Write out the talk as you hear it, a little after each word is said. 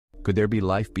Could there be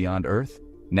life beyond Earth?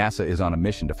 NASA is on a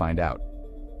mission to find out.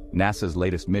 NASA's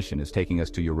latest mission is taking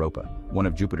us to Europa, one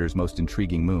of Jupiter's most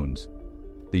intriguing moons.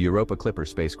 The Europa Clipper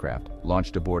spacecraft,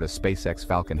 launched aboard a SpaceX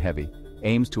Falcon Heavy,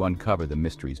 aims to uncover the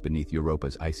mysteries beneath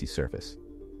Europa's icy surface.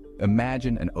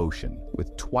 Imagine an ocean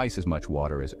with twice as much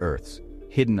water as Earth's,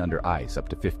 hidden under ice up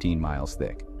to 15 miles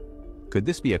thick. Could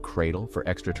this be a cradle for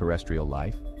extraterrestrial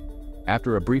life?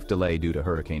 After a brief delay due to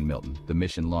Hurricane Milton, the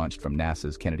mission launched from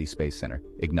NASA's Kennedy Space Center,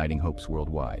 igniting hopes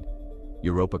worldwide.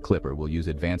 Europa Clipper will use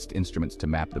advanced instruments to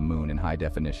map the moon in high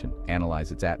definition,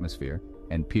 analyze its atmosphere,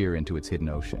 and peer into its hidden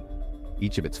ocean.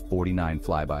 Each of its 49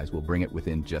 flybys will bring it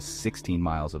within just 16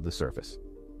 miles of the surface.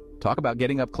 Talk about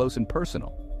getting up close and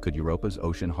personal. Could Europa's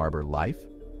ocean harbor life?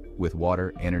 With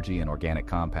water, energy, and organic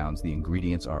compounds, the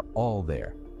ingredients are all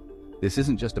there. This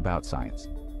isn't just about science.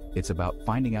 It's about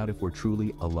finding out if we're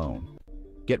truly alone.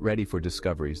 Get ready for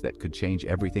discoveries that could change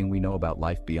everything we know about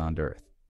life beyond Earth.